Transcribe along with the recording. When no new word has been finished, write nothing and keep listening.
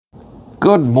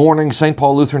Good morning, St.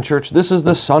 Paul Lutheran Church. This is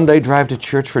the Sunday Drive to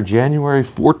Church for January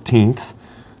 14th,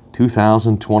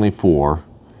 2024,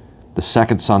 the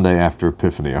second Sunday after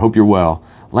Epiphany. I hope you're well.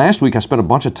 Last week I spent a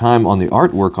bunch of time on the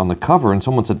artwork on the cover, and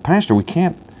someone said, Pastor, we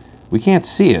can't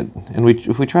see it. And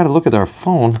if we try to look at our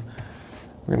phone,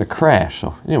 we're going to crash.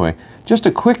 So anyway, just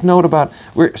a quick note about,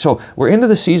 we're into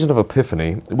the season of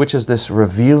Epiphany, which is this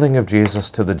revealing of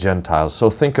Jesus to the Gentiles. So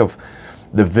think of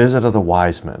the visit of the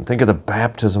wise men. Think of the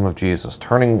baptism of Jesus,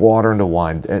 turning water into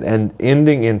wine, and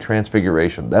ending in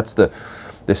transfiguration. That's the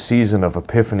season of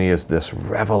Epiphany, is this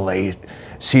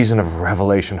season of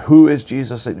revelation. Who is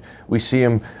Jesus? We see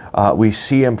him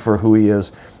for who he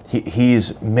is.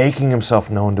 He's making himself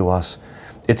known to us.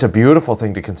 It's a beautiful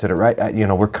thing to consider, right?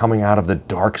 We're coming out of the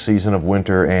dark season of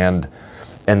winter, and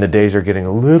the days are getting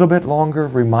a little bit longer,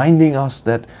 reminding us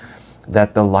that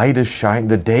the light is shining,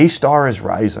 the day star is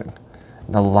rising.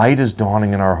 The light is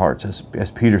dawning in our hearts,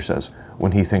 as Peter says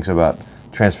when he thinks about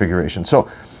transfiguration. So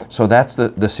that's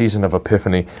the season of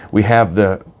Epiphany. We have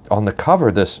on the cover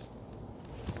this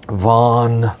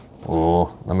von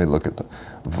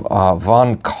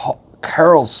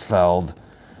Karlsfeld,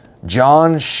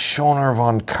 John Schoner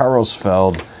von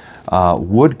Karlsfeld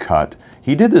woodcut.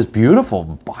 He did this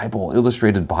beautiful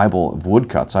illustrated Bible of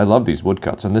woodcuts. I love these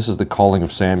woodcuts, and this is the calling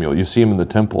of Samuel. You see him in the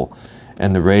temple,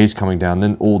 and the rays coming down.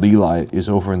 Then old Eli is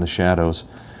over in the shadows,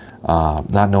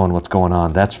 not knowing what's going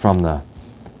on. That's from the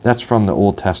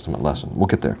Old Testament lesson. We'll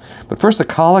get there. But first, the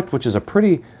collect, which is a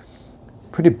pretty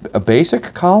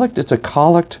basic collect. It's a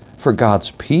collect for God's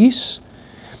peace.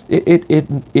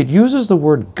 It uses the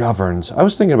word governs. I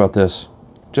was thinking about this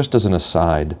just as an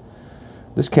aside.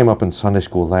 This came up in Sunday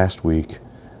school last week,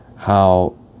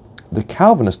 how the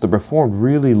Calvinists, the Reformed,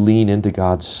 really lean into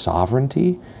God's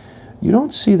sovereignty. You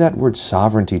don't see that word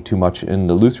sovereignty too much in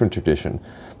the Lutheran tradition,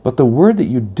 but the word that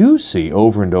you do see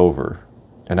over and over,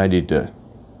 and I need to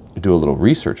do a little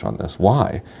research on this,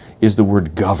 why, is the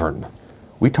word govern.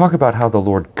 We talk about how the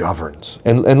Lord governs.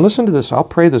 And listen to this. I'll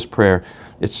pray this prayer.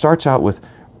 It starts out with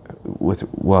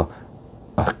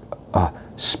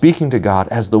speaking to God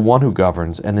as the one who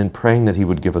governs, and then praying that he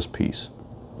would give us peace.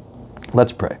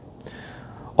 Let's pray.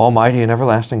 Almighty and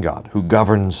everlasting God, who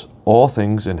governs all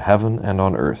things in heaven and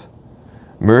on earth,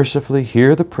 mercifully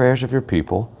hear the prayers of your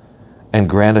people and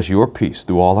grant us your peace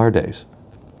through all our days.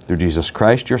 Through Jesus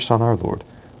Christ, your Son, our Lord,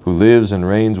 who lives and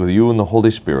reigns with you in the Holy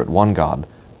Spirit, one God,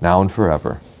 now and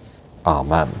forever.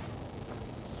 Amen.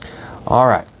 All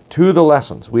right, to the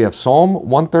lessons. We have Psalm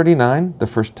 139, the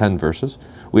first 10 verses.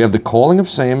 We have the calling of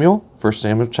Samuel, 1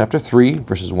 Samuel chapter 3,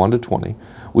 verses 1 to 20.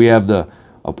 We have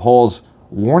Paul's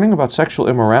warning about sexual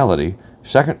immorality,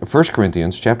 1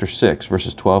 Corinthians chapter 6,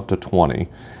 verses 12 to 20.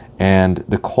 And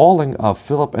the calling of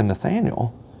Philip and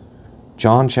Nathanael,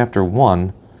 John chapter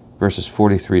 1, verses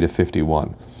 43 to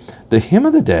 51. The hymn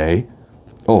of the day,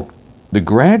 the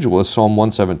gradual is Psalm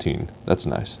 117. That's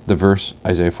nice. The verse,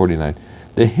 Isaiah 49.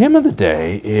 The hymn of the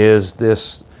day is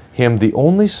this hymn, The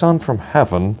Only Son from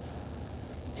Heaven,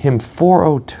 hymn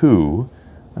 402.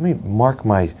 Let me mark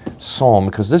my psalm,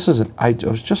 because I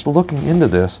was just looking into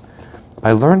this.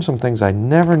 I learned some things I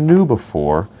never knew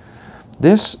before.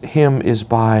 This hymn is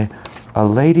by a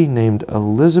lady named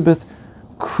Elizabeth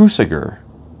Cruciger.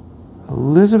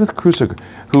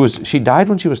 She died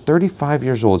when she was 35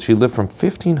 years old. She lived from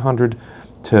 1500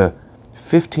 to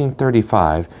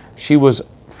 1535. She was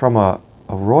from a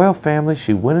royal family.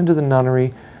 She went into the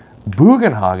nunnery.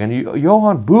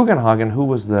 Johann Bugenhagen, who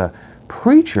was the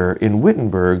preacher in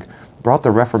Wittenberg, brought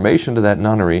the Reformation to that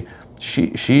nunnery.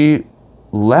 She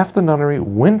left the nunnery,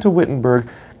 went to Wittenberg,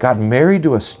 got married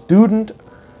to a student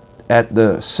at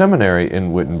the seminary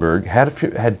in Wittenberg,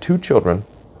 had two children,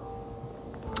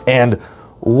 and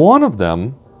one of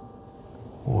them,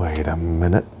 wait a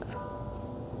minute,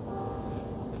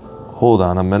 hold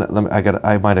on a minute,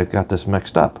 I might have got this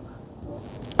mixed up.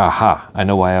 Aha, I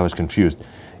know why I was confused.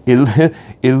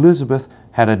 Elizabeth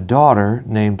had a daughter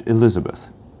named Elizabeth.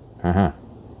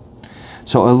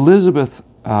 So Elizabeth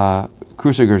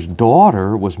Cruciger's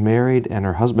daughter was married, and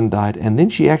her husband died, and then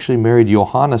she actually married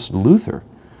Johannes Luther.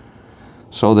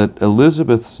 So that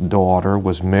Elizabeth's daughter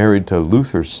was married to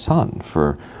Luther's son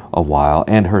for a while,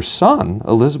 and her son,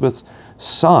 Elizabeth's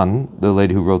son, the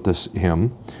lady who wrote this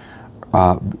hymn,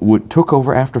 took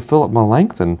over after Philip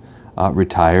Melanchthon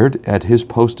retired at his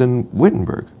post in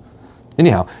Wittenberg.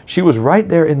 Anyhow, she was right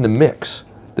there in the mix,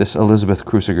 this Elizabeth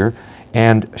Cruciger,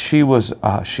 and she was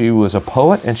a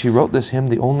poet, and she wrote this hymn,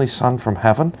 The Only Son from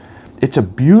Heaven. It's a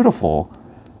beautiful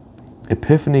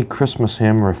Epiphany Christmas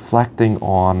hymn reflecting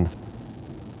on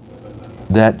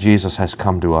that Jesus has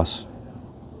come to us.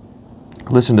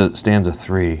 Listen to stanza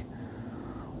 3.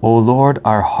 O Lord,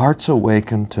 our hearts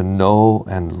awaken to know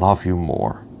and love you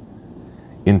more,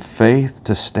 in faith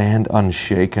to stand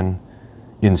unshaken,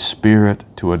 in spirit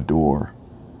to adore,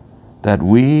 that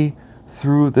we,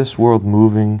 through this world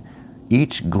moving,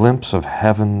 each glimpse of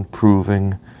heaven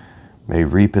proving, may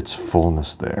reap its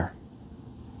fullness there.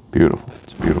 Beautiful.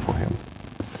 It's a beautiful hymn.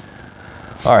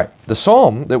 All right, the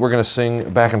psalm that we're going to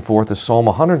sing back and forth is Psalm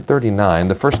 139,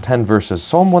 the first 10 verses.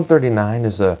 Psalm 139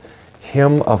 is a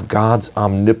hymn of God's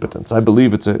omnipotence. I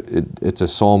believe it's a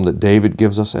psalm that David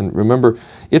gives us. And remember,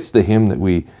 it's the hymn that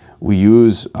we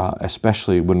use,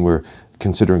 especially when we're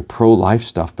considering pro-life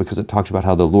stuff, because it talks about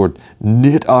how the Lord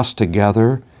knit us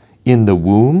together in the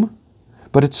womb.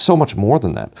 But it's so much more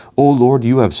than that. O Lord,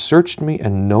 you have searched me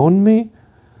and known me.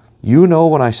 You know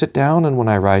when I sit down and when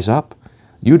I rise up.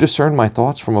 You discern my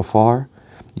thoughts from afar.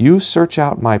 You search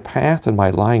out my path and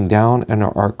my lying down and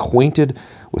are acquainted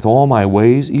with all my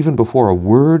ways, even before a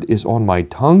word is on my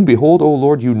tongue. Behold, O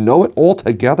Lord, you know it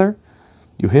altogether.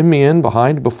 You hem me in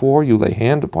behind before you lay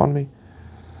hand upon me.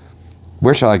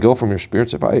 Where shall I go from your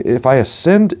spirits? If I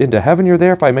ascend into heaven, you're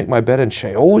there. If I make my bed in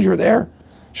Sheol, you're there.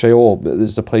 Sheol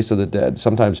is the place of the dead.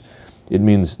 Sometimes it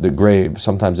means the grave.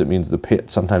 Sometimes it means the pit.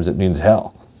 Sometimes it means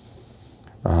hell.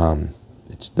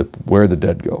 It's where the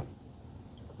dead go.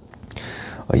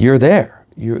 You're there.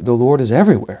 The Lord is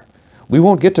everywhere. We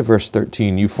won't get to verse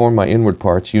 13. You formed my inward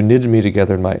parts. You knitted me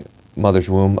together in my mother's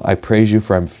womb. I praise you,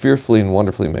 for I'm fearfully and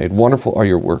wonderfully made. Wonderful are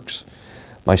your works.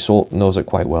 My soul knows it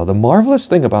quite well. The marvelous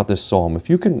thing about this psalm, if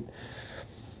you can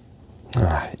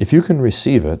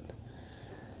receive it,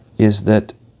 is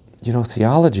that,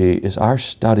 theology is our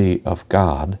study of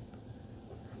God,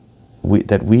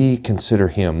 that we consider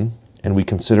him, and we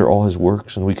consider all his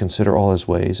works, and we consider all his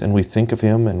ways, and we think of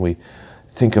him, and we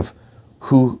think of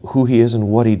who he is and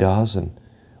what he does, and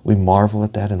we marvel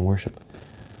at that in worship.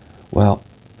 Well,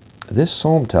 this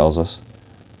psalm tells us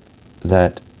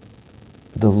that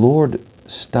the Lord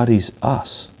studies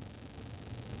us.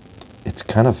 It's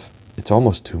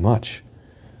almost too much.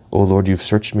 O Lord, you've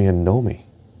searched me and know me.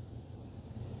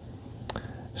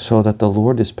 So that the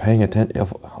Lord is paying attention,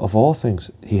 of all things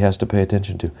he has to pay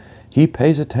attention to. He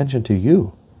pays attention to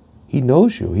you. He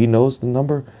knows you. He knows the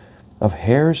number of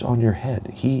hairs on your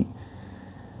head. He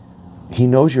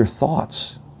knows your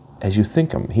thoughts as you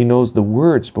think them. He knows the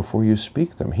words before you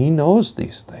speak them. He knows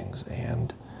these things,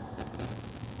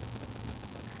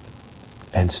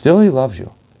 and still he loves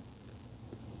you.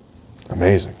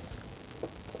 Amazing.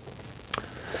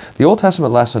 The Old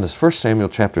Testament lesson is 1 Samuel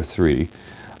chapter 3.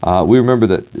 We remember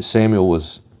that Samuel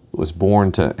was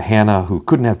born to Hannah, who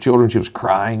couldn't have children. She was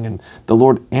crying, and the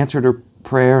Lord answered her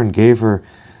prayer and gave her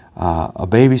a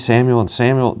baby, Samuel, and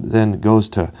Samuel then goes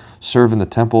to serve in the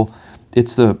temple.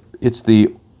 It's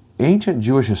the ancient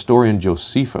Jewish historian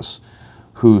Josephus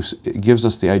who gives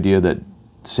us the idea that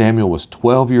Samuel was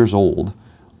 12 years old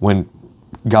when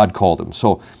God called him.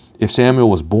 So if Samuel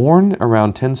was born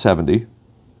around 1070,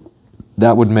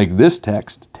 that would make this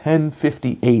text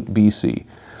 1058 BC.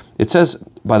 It says,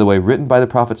 by the way, written by the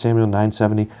prophet Samuel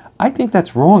 970. I think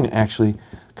that's wrong, actually,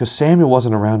 because Samuel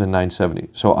wasn't around in 970.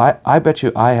 So I bet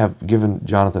you I have given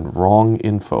Jonathan wrong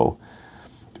info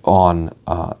on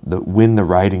when the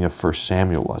writing of 1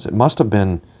 Samuel was. It must have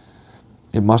been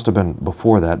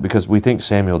before that, because we think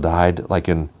Samuel died like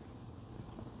in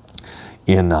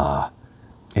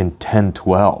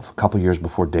 1012, a couple years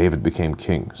before David became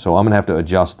king. So I'm going to have to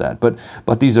adjust that.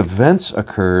 But these events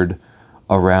occurred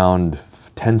around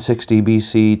 1060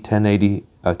 BC, 1080,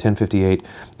 1058.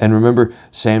 And remember,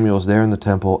 Samuel's there in the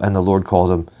temple, and the Lord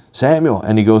calls him, Samuel.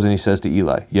 And he goes and he says to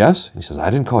Eli, yes? And he says, I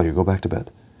didn't call you. Go back to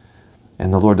bed.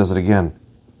 And the Lord does it again.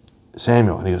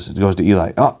 Samuel. And he goes to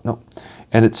Eli. Oh, no.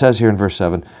 And it says here in verse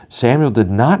 7, Samuel did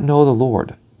not know the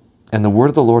Lord, and the word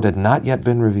of the Lord had not yet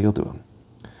been revealed to him.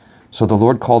 So the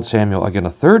Lord called Samuel again a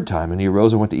third time, and he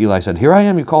arose and went to Eli and said, Here I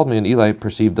am, you called me. And Eli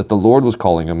perceived that the Lord was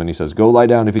calling him, and he says, Go lie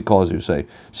down if he calls you. Say,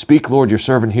 Speak, Lord, your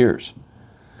servant hears.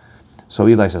 So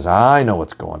Eli says, I know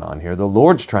what's going on here. The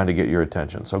Lord's trying to get your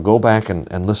attention. So go back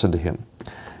and listen to him.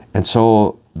 And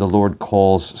so the Lord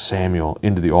calls Samuel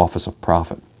into the office of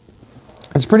prophet.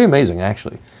 It's pretty amazing,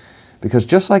 actually, because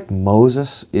just like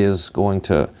Moses is going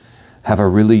to have a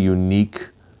really unique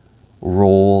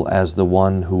role as the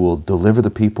one who will deliver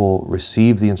the people,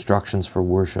 receive the instructions for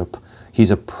worship. He's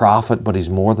a prophet, but he's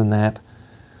more than that.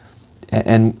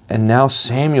 And now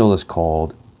Samuel is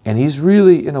called, and he's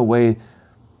really, in a way,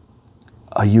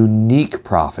 a unique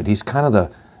prophet. He's kind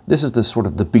of this is the sort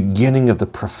of the beginning of the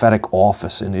prophetic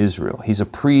office in Israel. He's a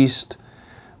priest,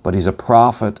 but he's a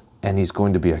prophet, and he's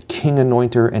going to be a king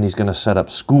anointer, and he's going to set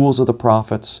up schools of the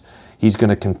prophets. He's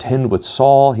going to contend with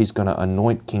Saul. He's going to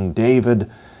anoint King David.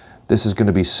 this is going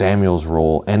to be Samuel's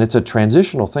role. And it's a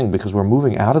transitional thing because we're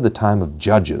moving out of the time of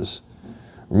judges.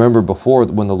 Remember before,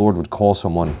 when the Lord would call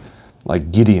someone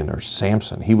like Gideon or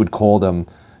Samson, he would call them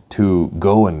to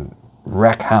go and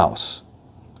wreck house.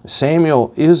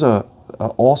 Samuel is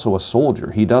also a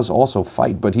soldier. He does also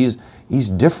fight, but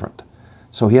he's different.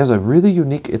 So he has a really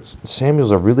unique,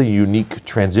 Samuel's a really unique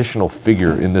transitional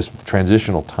figure in this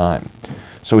transitional time.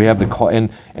 So we have the call,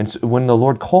 and when the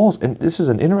Lord calls, and this is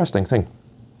an interesting thing,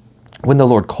 when the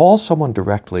Lord calls someone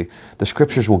directly, the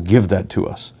scriptures will give that to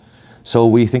us. So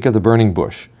we think of the burning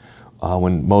bush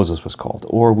when Moses was called,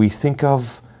 or we think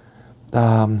of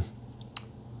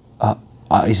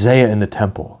Isaiah in the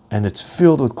temple, and it's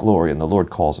filled with glory, and the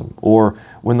Lord calls him. Or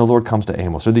when the Lord comes to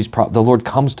Amos, or the Lord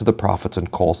comes to the prophets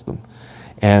and calls them,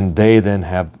 and they then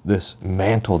have this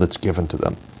mantle that's given to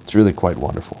them. It's really quite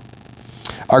wonderful.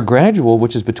 Our gradual,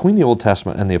 which is between the Old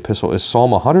Testament and the Epistle, is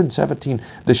Psalm 117,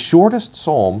 the shortest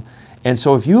psalm. And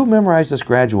so if you memorize this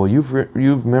gradual,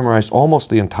 you've memorized almost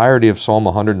the entirety of Psalm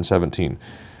 117.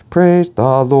 Praise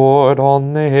the Lord, all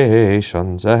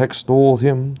nations, extol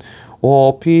him,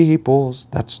 all peoples.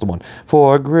 That's the one.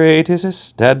 For great is his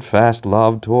steadfast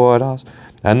love toward us,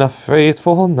 and the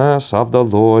faithfulness of the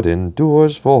Lord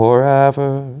endures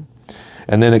forever.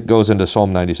 And then it goes into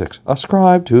Psalm 96.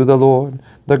 Ascribe to the Lord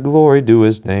the glory due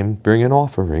his name. Bring an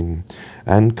offering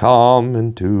and come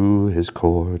into his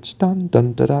courts. Dun,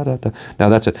 dun, da, da, da, da. Now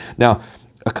that's it. Now,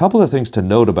 a couple of things to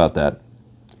note about that.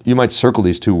 You might circle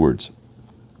these two words.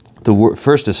 The word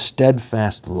first is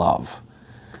steadfast love.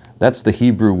 That's the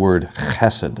Hebrew word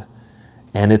chesed.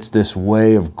 And it's this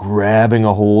way of grabbing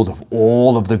a hold of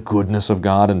all of the goodness of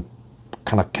God and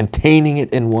kind of containing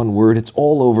it in one word. It's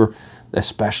all over,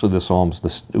 especially the Psalms.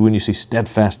 When you see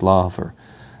steadfast love or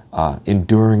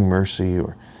enduring mercy,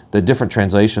 or the different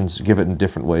translations give it in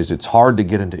different ways. It's hard to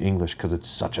get into English because it's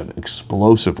such an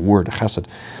explosive word, chesed.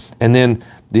 And then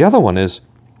the other one is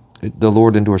the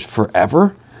Lord endures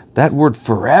forever. That word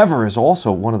forever is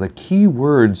also one of the key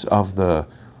words of the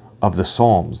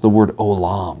Psalms, the word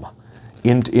olam.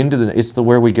 It's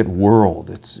where we get world.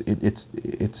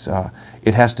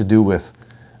 It has to do with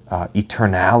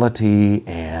eternality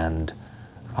and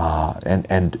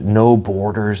no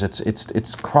borders.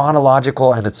 It's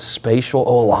chronological and it's spatial.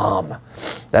 Olam,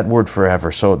 that word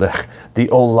forever. So the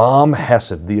olam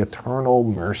hesed, the eternal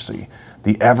mercy,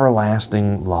 the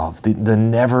everlasting love, the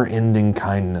never-ending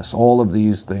kindness. All of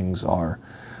these things are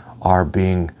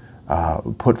being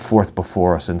put forth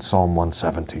before us in Psalm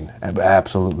 117.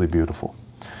 Absolutely beautiful.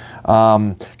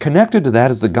 Connected to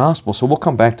that is the gospel. So we'll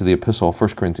come back to the epistle, 1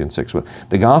 Corinthians 6. But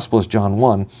the gospel is John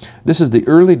 1. This is the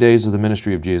early days of the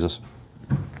ministry of Jesus.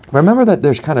 Remember that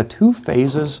there's kind of two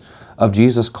phases of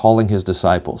Jesus calling his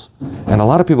disciples. And a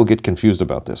lot of people get confused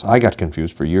about this. I got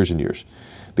confused for years and years.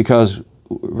 Because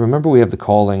remember, we have the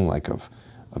calling like of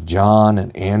John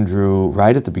and Andrew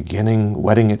right at the beginning,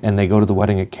 and they go to the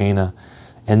wedding at Cana.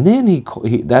 And then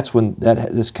that's when that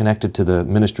is connected to the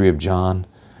ministry of John.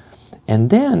 And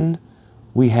then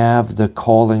we have the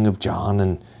calling of John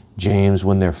and James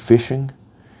when they're fishing.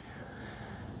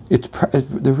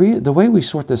 The way we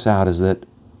sort this out is that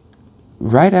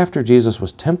right after Jesus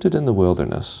was tempted in the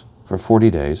wilderness for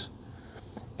 40 days,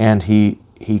 and he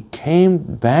came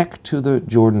back to the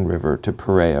Jordan River, to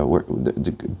Perea,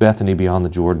 Bethany beyond the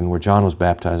Jordan, where John was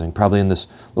baptizing, probably in this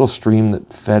little stream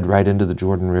that fed right into the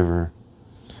Jordan River.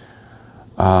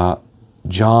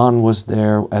 John was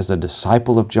there as a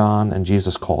disciple of John, and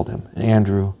Jesus called him, and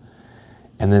Andrew.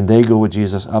 And then they go with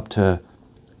Jesus up to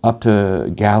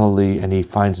Galilee, and he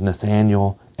finds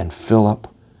Nathanael and Philip,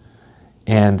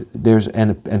 and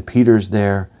Peter's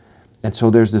there. And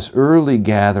so there's this early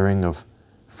gathering of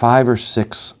 5 or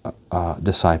 6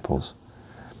 disciples.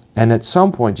 And at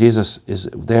some point, Jesus is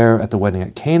there at the wedding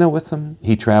at Cana with them.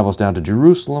 He travels down to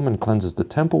Jerusalem and cleanses the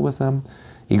temple with them.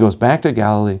 He goes back to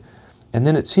Galilee. And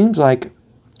then it seems like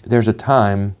there's a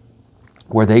time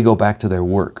where they go back to their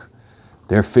work.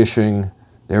 They're fishing,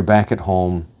 they're back at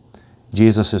home.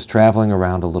 Jesus is traveling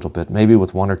around a little bit, maybe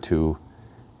with 1 or 2.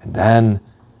 And then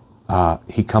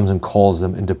he comes and calls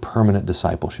them into permanent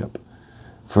discipleship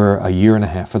for a year and a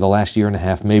half, for the last year and a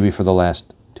half, maybe for the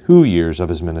last 2 years of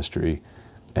his ministry.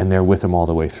 And they're with him all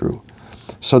the way through.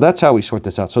 So that's how we sort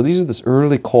this out. So these are this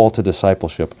early call to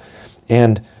discipleship.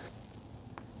 And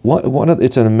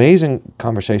it's an amazing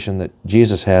conversation that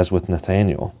Jesus has with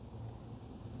Nathanael.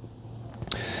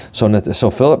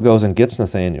 So Philip goes and gets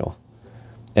Nathanael,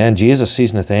 and Jesus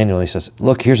sees Nathanael and he says,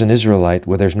 "Look, here's an Israelite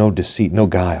where there's no deceit, no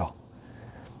guile."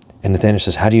 And Nathanael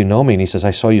says, "How do you know me?" And he says, "I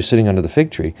saw you sitting under the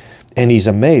fig tree." And he's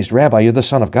amazed. "Rabbi, you're the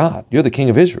Son of God. You're the King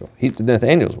of Israel."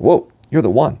 Nathanael's, "Whoa, you're the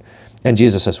one." And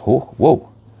Jesus says, "Whoa, whoa.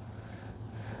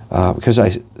 because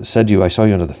I said to you, I saw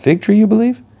you under the fig tree, you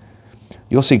believe?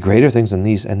 You'll see greater things than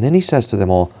these. And then he says to them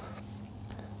all,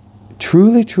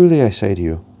 truly, truly, I say to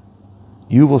you,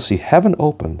 you will see heaven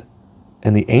opened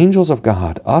and the angels of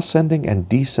God ascending and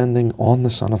descending on the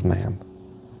Son of Man.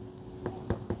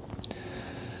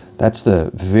 That's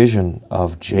the vision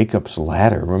of Jacob's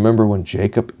ladder. Remember when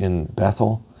Jacob in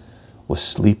Bethel was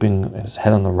sleeping, his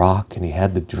head on the rock, and he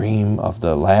had the dream of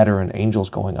the ladder and angels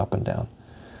going up and down.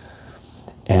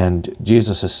 And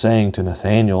Jesus is saying to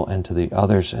Nathanael and to the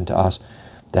others and to us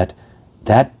that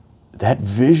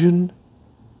vision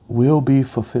will be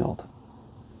fulfilled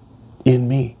in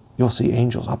me. You'll see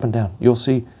angels up and down. You'll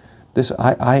see this.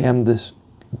 I am this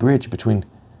bridge between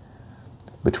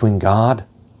God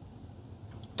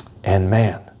and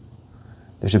man.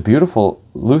 There's a beautiful,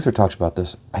 Luther talks about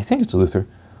this, I think it's Luther,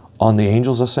 on the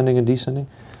angels ascending and descending.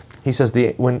 He says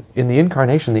when in the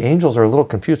incarnation, the angels are a little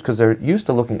confused because they're used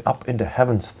to looking up into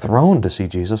heaven's throne to see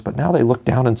Jesus, but now they look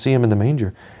down and see him in the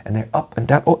manger, and they're up and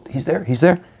down. Oh, he's there, he's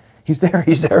there, he's there,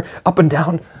 he's there, up and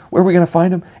down. Where are we going to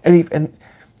find him? And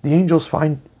the angels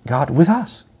find God with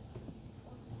us.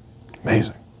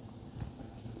 Amazing.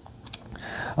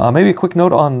 Maybe a quick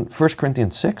note on 1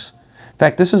 Corinthians 6. In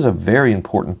fact, this is a very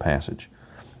important passage.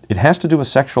 It has to do with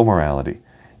sexual morality.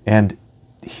 And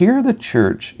here the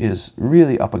church is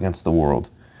really up against the world,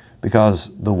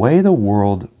 because the way the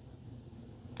world,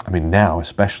 I mean now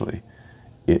especially,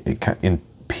 in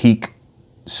peak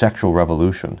sexual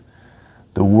revolution,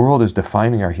 the world is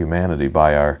defining our humanity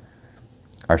by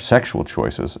our sexual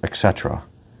choices, etc.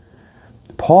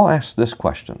 Paul asks this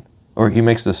question, or he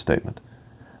makes this statement: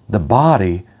 the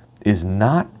body is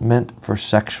not meant for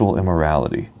sexual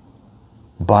immorality,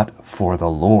 but for the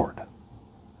Lord.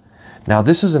 Now,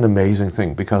 this is an amazing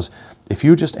thing, because if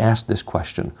you just ask this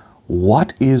question,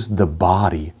 what is the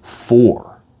body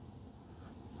for?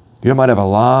 You might have a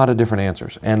lot of different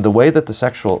answers. And the way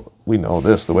that we know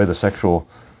this, the way the sexual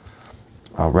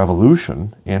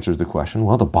revolution answers the question,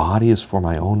 well, the body is for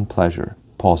my own pleasure.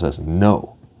 Paul says,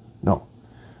 no,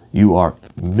 you are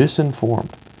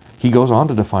misinformed. He goes on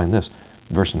to define this.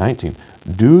 Verse 19,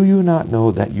 do you not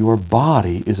know that your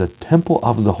body is a temple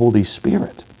of the Holy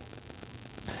Spirit?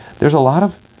 There's a lot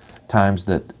of times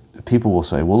that people will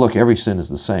say, well, look, every sin is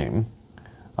the same.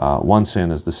 One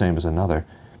sin is the same as another.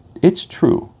 It's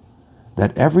true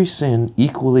that every sin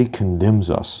equally condemns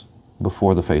us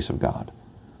before the face of God.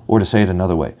 Or to say it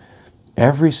another way,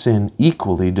 every sin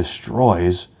equally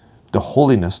destroys the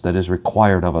holiness that is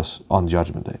required of us on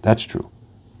Judgment Day. That's true.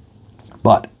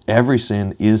 But every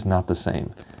sin is not the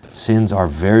same. Sins are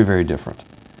very, very different.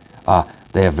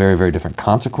 They have very, very different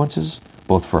consequences,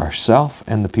 both for ourselves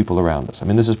and the people around us. I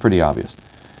mean, this is pretty obvious.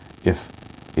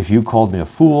 If you called me a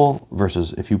fool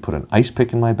versus if you put an ice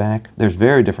pick in my back, there's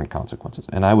very different consequences.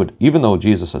 And I would, even though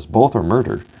Jesus says both are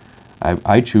murder,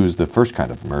 I choose the first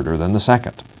kind of murder than the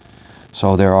second.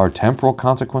 So there are temporal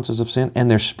consequences of sin, and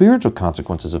there's spiritual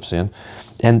consequences of sin.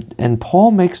 And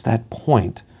Paul makes that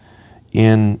point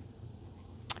in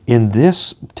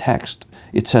this text.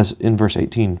 It says in verse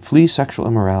 18, flee sexual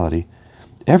immorality.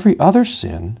 Every other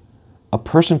sin a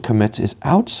person commits is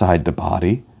outside the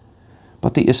body,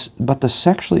 but the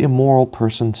sexually immoral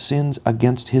person sins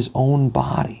against his own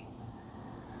body.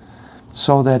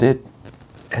 So that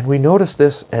and we notice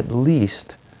this at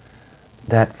least,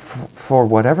 that for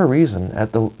whatever reason,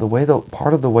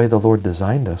 part of the way the Lord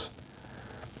designed us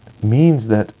means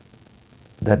that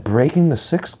breaking the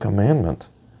sixth commandment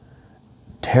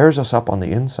tears us up on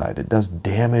the inside. It does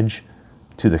damage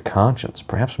to the conscience,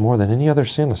 perhaps more than any other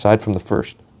sin aside from the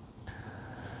first.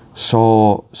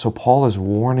 So Paul is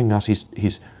warning us,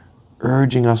 he's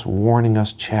urging us, warning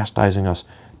us, chastising us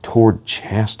toward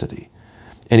chastity.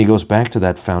 And he goes back to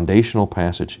that foundational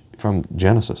passage from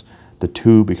Genesis. The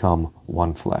two become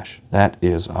one flesh. That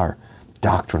is our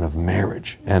doctrine of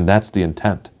marriage. And that's the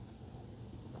intent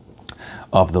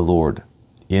of the Lord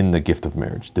in the gift of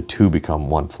marriage. The two become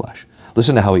one flesh.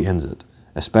 Listen to how he ends it,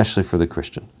 especially for the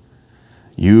Christian.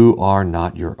 You are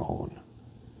not your own.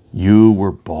 You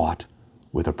were bought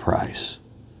with a price.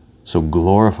 So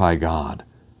glorify God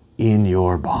in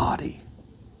your body.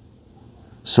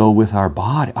 So with our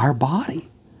body,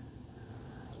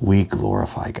 we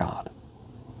glorify God.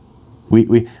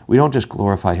 We don't just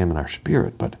glorify Him in our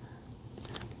spirit, but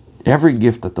every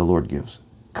gift that the Lord gives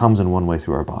comes in one way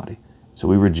through our body. So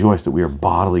we rejoice that we are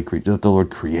bodily creatures, that the Lord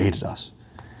created us.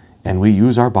 And we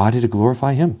use our body to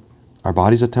glorify Him. Our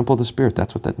body's a temple of the Spirit.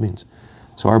 That's what that means.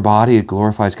 So our body, it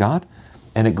glorifies God,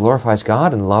 and it glorifies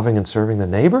God in loving and serving the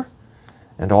neighbor,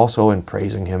 and also in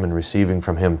praising Him and receiving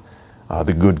from Him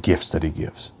the good gifts that He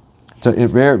gives. It's a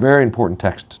very, very important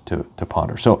text to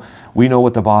ponder. So we know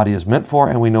what the body is meant for,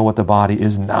 and we know what the body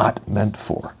is not meant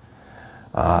for.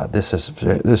 This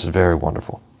is very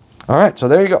wonderful. All right, so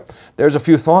there you go. There's a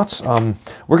few thoughts.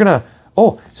 We're going to,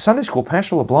 Sunday school.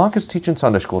 Pastor LeBlanc is teaching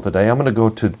Sunday school today. I'm going to go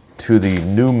to the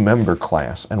new member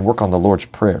class and work on the Lord's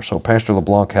Prayer. So Pastor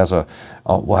LeBlanc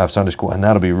will have Sunday school, and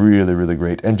that'll be really, really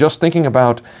great. And just thinking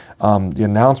about the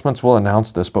announcements, we'll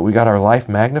announce this, but we got our Life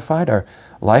Magnified, our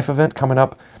life event coming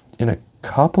up in a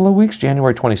couple of weeks,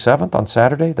 January 27th on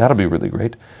Saturday. That'll be really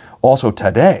great. Also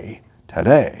today,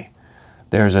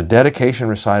 there's a dedication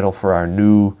recital for our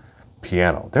new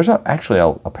piano. There's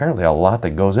apparently a lot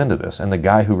that goes into this, and the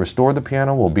guy who restored the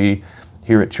piano will be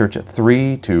here at church at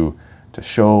 3 to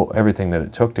show everything that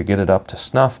it took to get it up to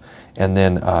snuff. And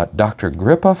then Dr.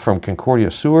 Grippa from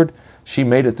Concordia Seward, she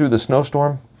made it through the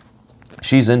snowstorm.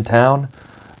 She's in town,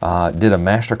 did a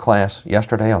master class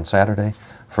yesterday on Saturday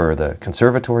for the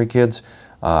conservatory kids,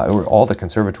 or all the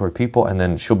conservatory people, and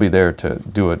then she'll be there to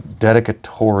do a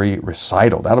dedicatory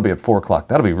recital. That'll be at 4 o'clock.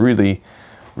 That'll be really,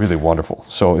 really wonderful.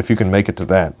 So if you can make it to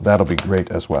that, that'll be great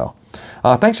as well.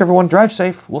 Thanks, everyone. Drive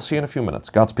safe. We'll see you in a few minutes.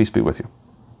 God's peace be with you.